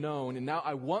make Him known, and now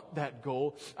I want that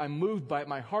goal. I'm moved by it.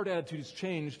 My heart attitude has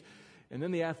changed. And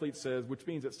then the athlete says, which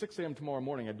means at 6 a.m. tomorrow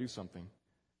morning I do something.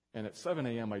 And at 7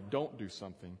 a.m. I don't do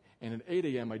something. And at 8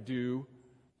 a.m. I do.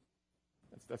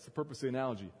 That's the purpose of the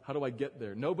analogy. How do I get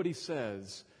there? Nobody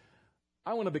says,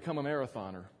 I want to become a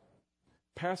marathoner.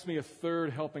 Pass me a third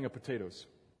helping of potatoes.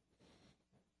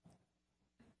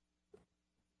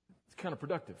 It's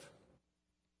counterproductive.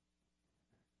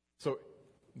 So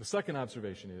the second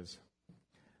observation is,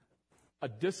 A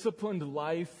disciplined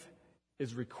life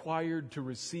is required to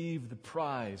receive the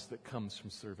prize that comes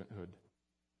from servanthood.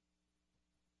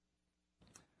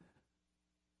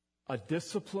 A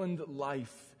disciplined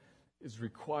life is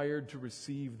required to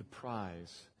receive the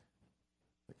prize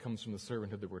that comes from the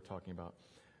servanthood that we're talking about.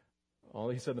 All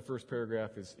he said in the first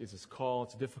paragraph is his call.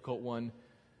 It's a difficult one.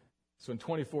 So in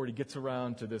 24, he gets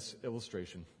around to this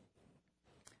illustration.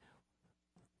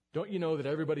 Don't you know that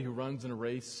everybody who runs in a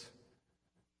race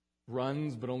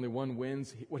runs, but only one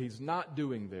wins? What he's not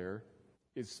doing there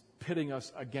is pitting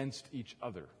us against each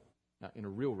other. Not in a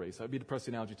real race. That would be to press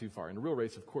the analogy too far. In a real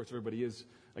race, of course, everybody is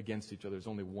against each other. There's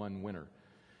only one winner.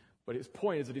 But his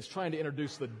point is that he's trying to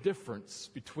introduce the difference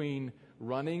between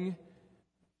running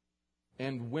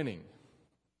and winning.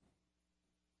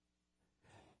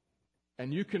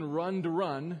 And you can run to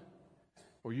run,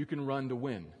 or you can run to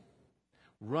win.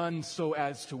 Run so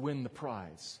as to win the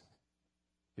prize.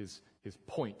 His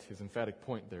point, his emphatic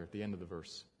point there at the end of the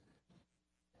verse.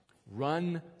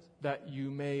 Run that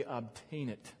you may obtain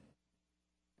it.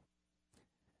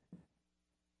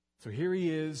 So here he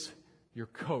is, your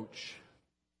coach,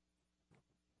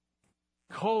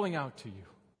 calling out to you.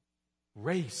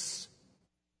 Race.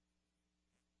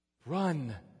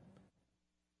 Run.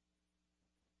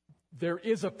 There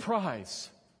is a prize.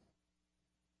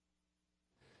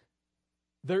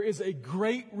 There is a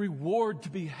great reward to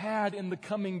be had in the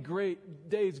coming great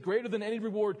days, greater than any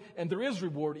reward, and there is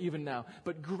reward even now,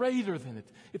 but greater than it.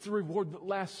 It's a reward that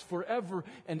lasts forever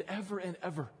and ever and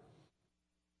ever.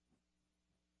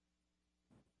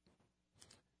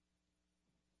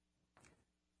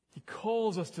 He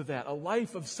calls us to that, a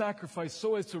life of sacrifice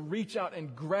so as to reach out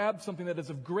and grab something that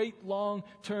is of great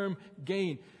long-term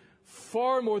gain,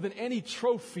 far more than any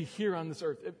trophy here on this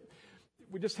earth.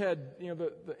 We just had,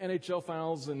 the NHL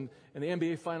finals and the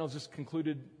NBA finals just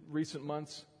concluded recent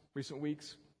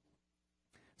weeks.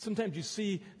 Sometimes you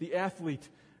see the athlete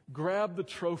grab the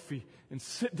trophy and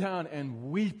sit down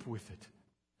and weep with it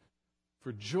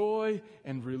for joy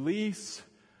and release.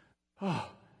 Oh,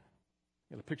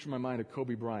 I got a picture in my mind of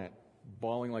Kobe Bryant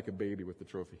bawling like a baby with the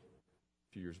trophy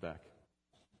a few years back.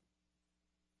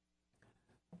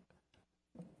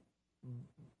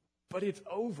 But it's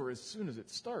over as soon as it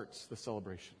starts, the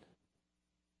celebration.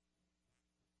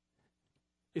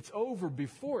 It's over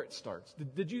before it starts.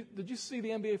 Did you see the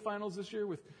NBA Finals this year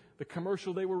with the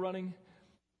commercial they were running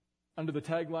under the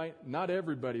tagline, "Not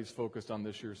everybody's focused on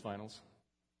this year's finals"?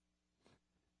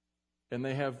 And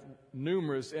they have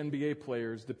numerous NBA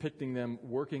players depicting them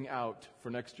working out for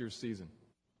next year's season.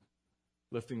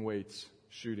 Lifting weights,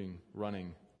 shooting,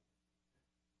 running.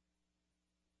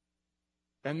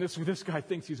 And this guy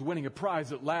thinks he's winning a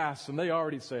prize at last, and they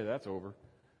already say, that's over.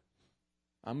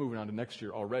 I'm moving on to next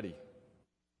year already.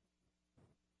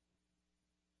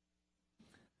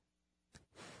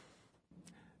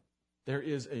 There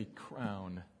is a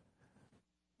crown.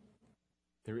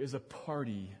 There is a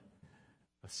party,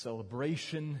 a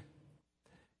celebration,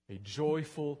 a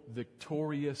joyful,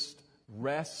 victorious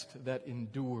rest that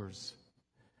endures,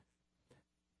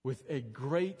 with a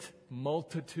great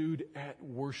multitude at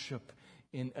worship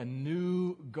in a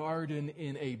new garden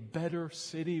in a better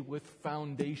city with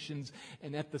foundations,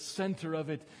 and at the center of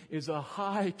it is a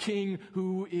high king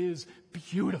who is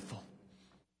beautiful.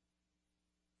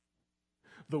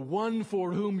 The one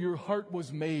for whom your heart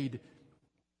was made.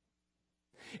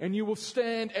 And you will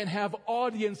stand and have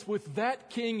audience with that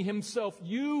king himself,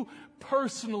 you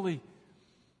personally.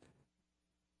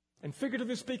 And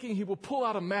figuratively speaking, he will pull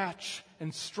out a match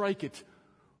and strike it.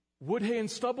 Wood, hay,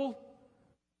 and stubble?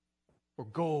 Or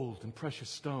gold and precious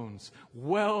stones?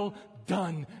 Well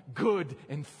done, good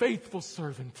and faithful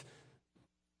servant.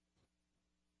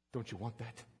 Don't you want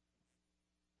that?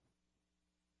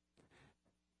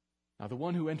 Now, the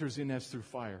one who enters in as through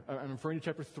fire. I'm referring to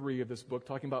chapter 3 of this book,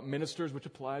 talking about ministers, which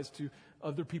applies to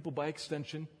other people by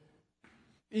extension.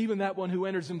 Even that one who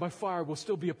enters in by fire will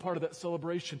still be a part of that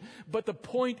celebration. But the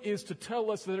point is to tell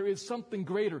us that there is something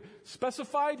greater.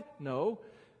 Specified? No.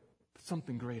 But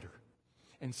something greater.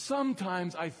 And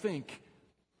sometimes I think,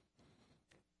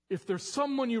 if there's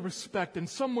someone you respect and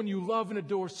someone you love and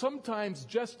adore, sometimes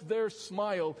just their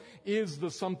smile is the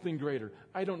something greater.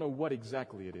 I don't know what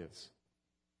exactly it is.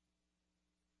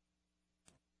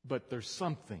 But there's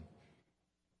something.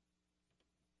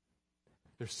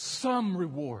 There's some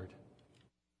reward.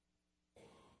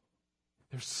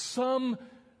 There's some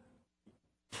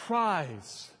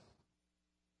prize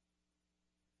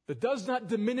that does not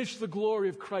diminish the glory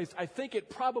of Christ. I think it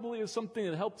probably is something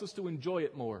that helps us to enjoy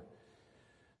it more.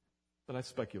 But I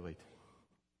speculate.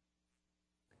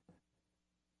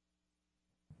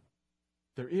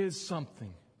 There is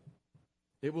something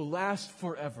It will last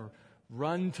forever.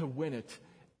 Run to win it.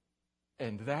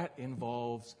 And that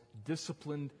involves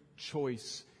disciplined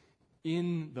choice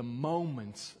in the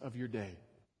moments of your day.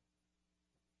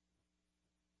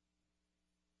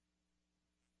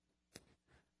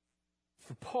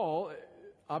 For Paul,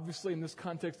 obviously in this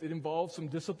context, it involves some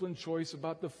disciplined choice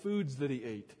about the foods that he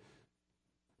ate.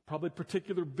 Probably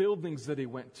particular buildings that he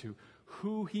went to,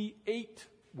 who he ate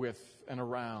with and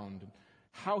around,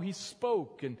 how he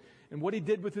spoke, and what he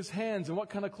did with his hands, and what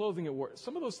kind of clothing it wore.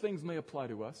 Some of those things may apply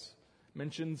to us.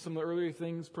 Mentioned some of the earlier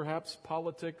things, perhaps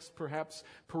politics, perhaps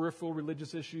peripheral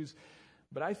religious issues.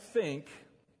 But I think,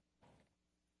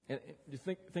 and you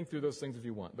think through those things if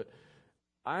you want, but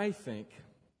I think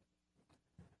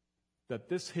that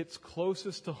this hits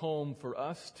closest to home for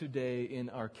us today in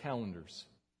our calendars.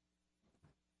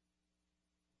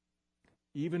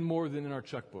 Even more than in our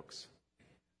checkbooks.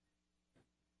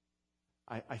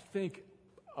 I think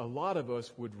a lot of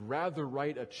us would rather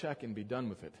write a check and be done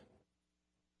with it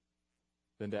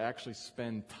than to actually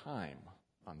spend time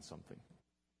on something.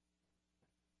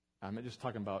 I'm not just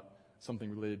talking about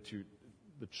something related to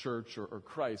the church or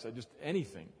Christ, just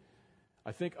anything.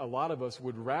 I think a lot of us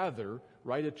would rather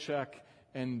write a check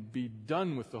and be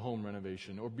done with the home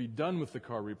renovation or be done with the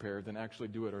car repair than actually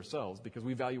do it ourselves, because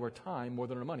we value our time more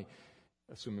than our money,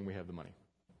 assuming we have the money.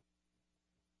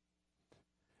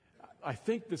 I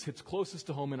think this hits closest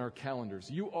to home in our calendars.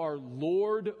 You are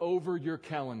Lord over your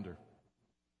calendar.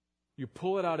 You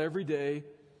pull it out every day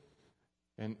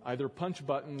and either punch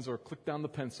buttons or click down the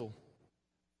pencil.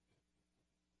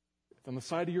 It's on the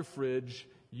side of your fridge.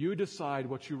 You decide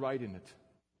what you write in it.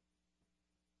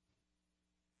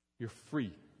 You're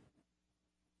free.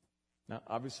 Now,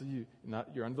 obviously,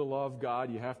 you're under the law of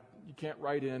God. You can't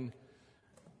write in,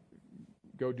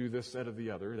 go do this, that, or the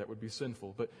other. That would be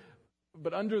sinful.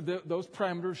 But under those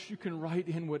parameters, you can write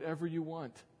in whatever you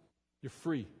want. You're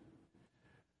free.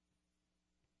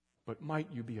 But might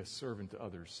you be a servant to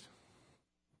others?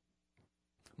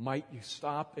 Might you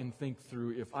stop and think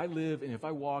through, if I live and if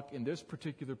I walk in this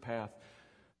particular path,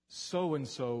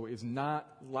 so-and-so is not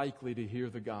likely to hear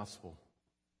the gospel.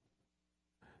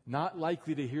 Not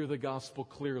likely to hear the gospel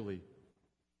clearly,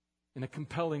 in a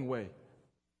compelling way.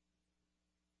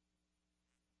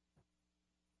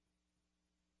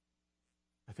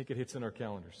 I think it hits in our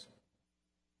calendars.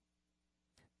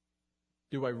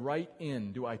 Do I write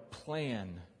in? Do I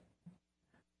plan?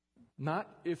 Not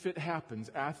if it happens.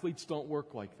 Athletes don't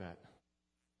work like that.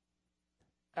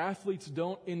 Athletes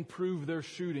don't improve their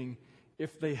shooting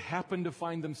if they happen to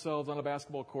find themselves on a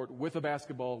basketball court with a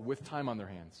basketball with time on their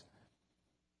hands.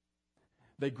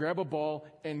 They grab a ball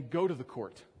and go to the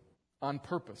court on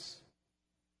purpose.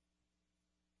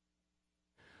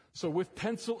 So with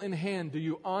pencil in hand, do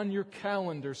you on your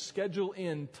calendar schedule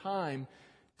in time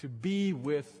to be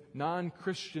with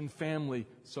non-Christian family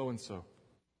so-and-so,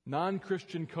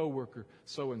 non-Christian coworker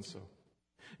so-and-so?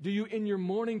 Do you in your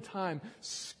morning time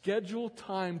schedule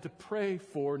time to pray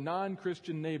for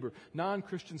non-Christian neighbor,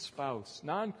 non-Christian spouse,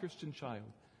 non-Christian child?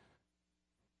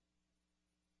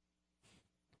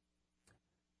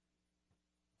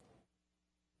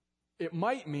 It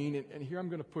might mean, and here I'm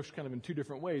going to push kind of in two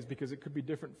different ways because it could be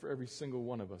different for every single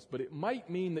one of us, but it might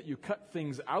mean that you cut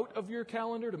things out of your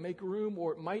calendar to make room,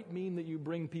 or it might mean that you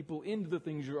bring people into the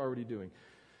things you're already doing.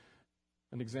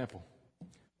 An example.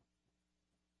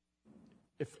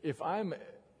 If I'm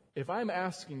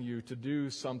asking you to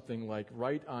do something like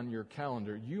write on your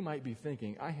calendar, you might be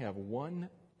thinking, I have 1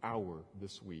 hour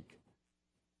this week.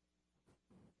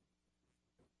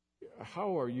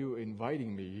 How are you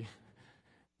inviting me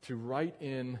to write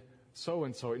in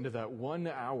so-and-so into that 1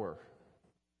 hour?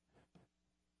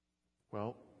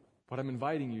 Well, what I'm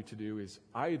inviting you to do is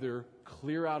either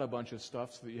clear out a bunch of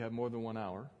stuff so that you have more than 1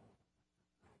 hour,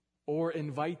 or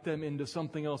invite them into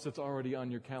something else that's already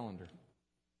on your calendar.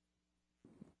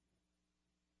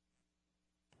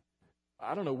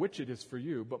 I don't know which it is for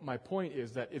you, but my point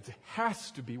is that it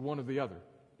has to be one or the other.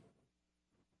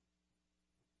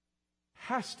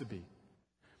 Has to be.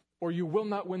 Or you will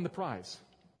not win the prize.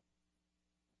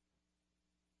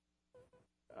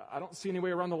 I don't see any way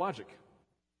around the logic.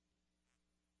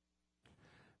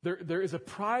 There is a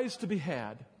prize to be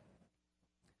had.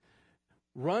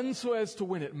 Run so as to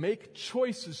win it. Make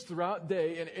choices throughout the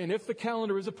day. And if the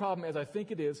calendar is a problem, as I think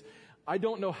it is, I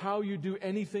don't know how you do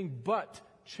anything but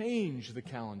change the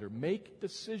calendar. Make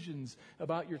decisions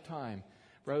about your time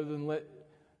rather than let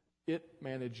it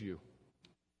manage you.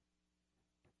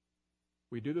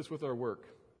 We do this with our work.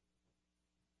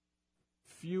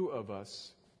 Few of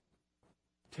us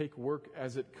take work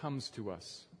as it comes to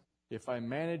us. If I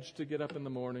manage to get up in the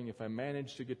morning, if I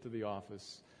manage to get to the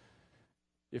office,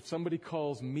 If somebody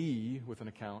calls me with an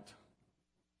account,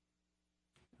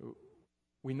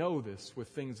 we know this with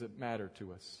things that matter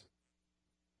to us.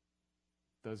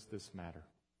 Does this matter?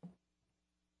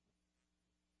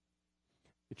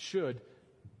 It should,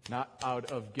 not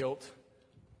out of guilt,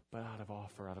 but out of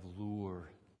offer, out of lure.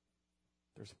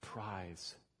 There's a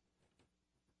prize.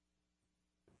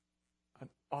 An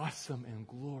awesome and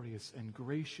glorious and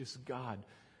gracious God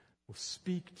will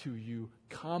speak to you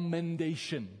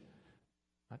commendation,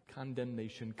 not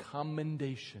condemnation,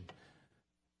 commendation.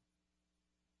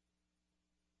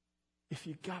 If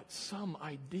you got some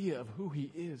idea of who He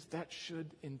is, that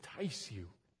should entice you.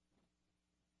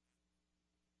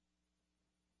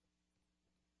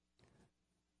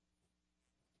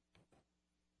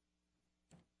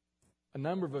 A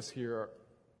number of us here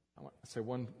I want to say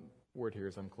one word here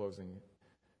as I'm closing.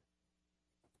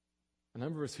 A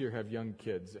number of us here have young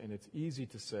kids, and it's easy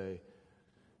to say,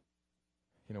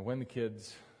 when the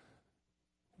kids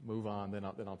move on, then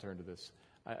I'll turn to this.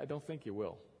 I don't think you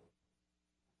will.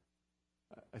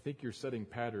 I think you're setting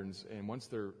patterns, and once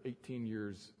they're 18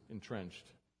 years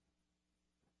entrenched,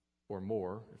 or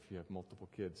more, if you have multiple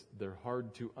kids, they're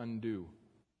hard to undo.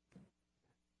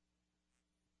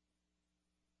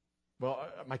 Well,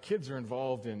 my kids are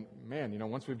involved in,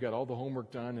 once we've got all the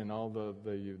homework done and all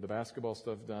the basketball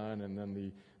stuff done, and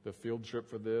then the field trip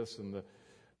for this, and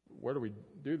where do we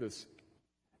do this?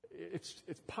 It's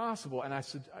possible, and I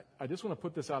just want to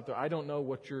put this out there. I don't know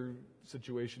what your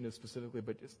situation is specifically,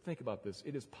 but just think about this.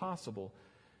 It is possible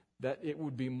that it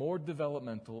would be more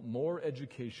developmental, more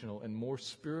educational, and more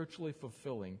spiritually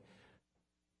fulfilling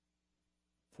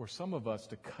for some of us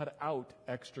to cut out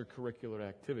extracurricular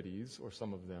activities, or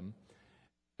some of them,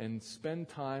 and spend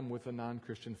time with a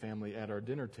non-Christian family at our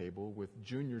dinner table with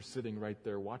Junior sitting right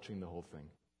there watching the whole thing.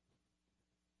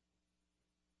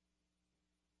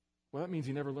 Well, that means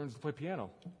he never learns to play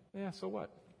piano. Yeah, so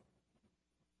what?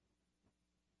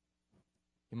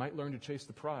 He might learn to chase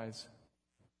the prize.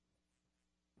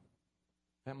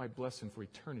 That might bless him for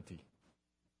eternity.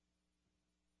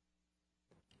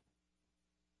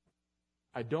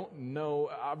 I don't know.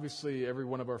 Obviously, every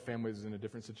one of our families is in a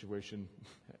different situation.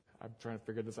 I'm trying to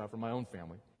figure this out for my own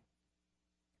family.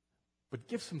 But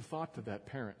give some thought to that,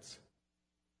 parents.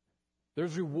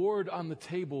 There's reward on the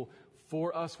table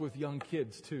for us with young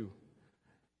kids, too.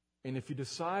 And if you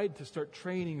decide to start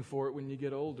training for it when you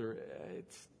get older,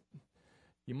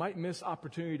 you might miss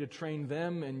opportunity to train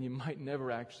them, and you might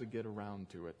never actually get around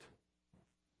to it.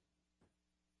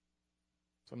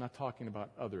 So I'm not talking about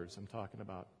others. I'm talking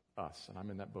about us, and I'm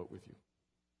in that boat with you.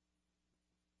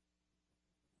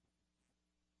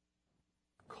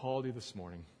 Called you this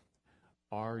morning.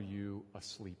 Are you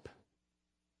asleep?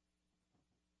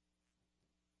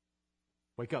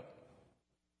 Wake up.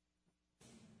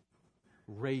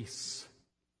 Race.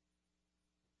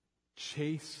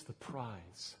 Chase the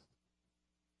prize.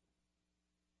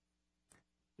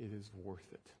 It is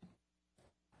worth it.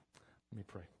 Let me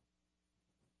pray.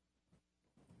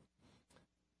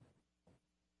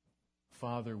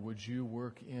 Father, would you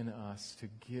work in us to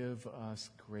give us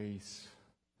grace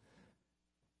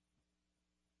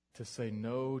to say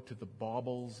no to the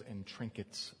baubles and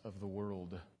trinkets of the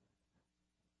world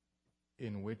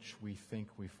in which we think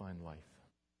we find life.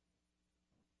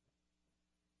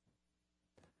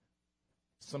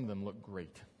 Some of them look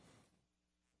great.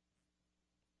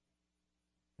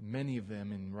 Many of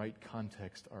them, in right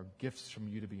context, are gifts from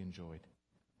you to be enjoyed.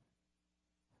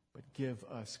 But give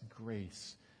us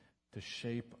grace to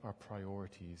shape our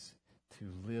priorities,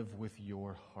 to live with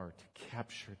your heart,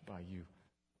 captured by you,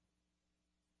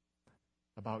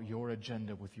 about your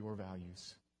agenda with your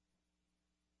values.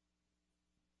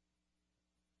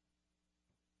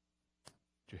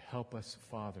 To help us,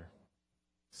 Father,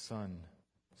 Son,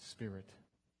 Spirit,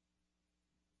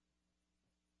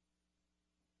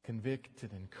 convict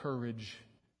and encourage,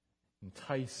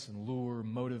 entice and lure,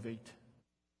 motivate.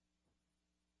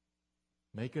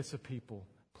 Make us a people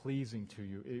pleasing to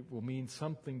you. It will mean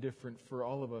something different for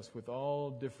all of us with all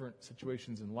different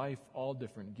situations in life, all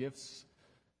different gifts.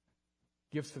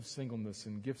 Gifts of singleness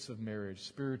and gifts of marriage,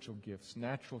 spiritual gifts,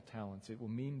 natural talents. It will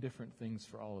mean different things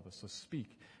for all of us. So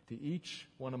speak to each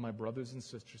one of my brothers and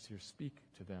sisters here. Speak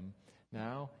to them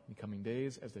now, in coming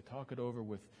days, as they talk it over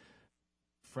with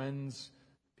friends,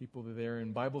 people that they're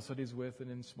in Bible studies with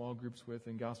and in small groups with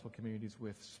and gospel communities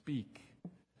with. Speak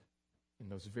in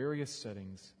those various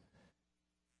settings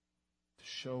to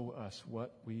show us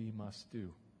what we must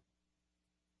do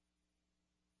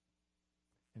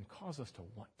and cause us to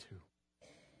want to.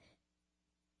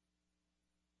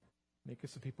 Make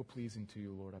us a people pleasing to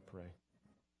you, Lord, I pray.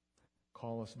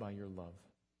 Call us by your love.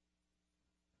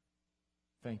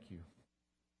 Thank you.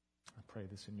 I pray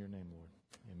this in your name, Lord.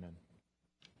 Amen.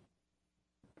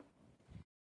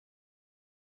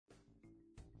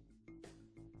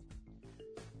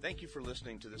 Thank you for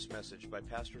listening to this message by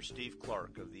Pastor Steve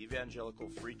Clark of the Evangelical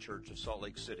Free Church of Salt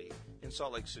Lake City in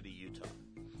Salt Lake City, Utah.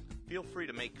 Feel free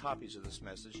to make copies of this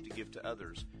message to give to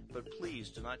others, but please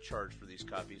do not charge for these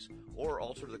copies or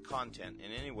alter the content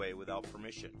in any way without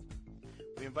permission.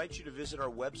 We invite you to visit our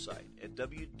website at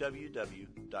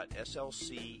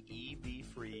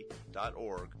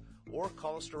www.slcevfree.org or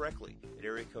call us directly at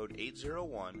area code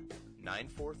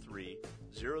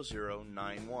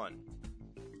 801-943-0091.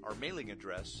 Our mailing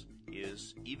address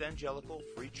is Evangelical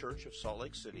Free Church of Salt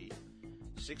Lake City,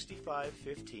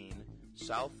 6515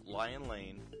 South Lion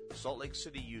Lane, Salt Lake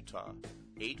City, Utah,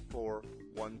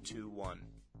 84121.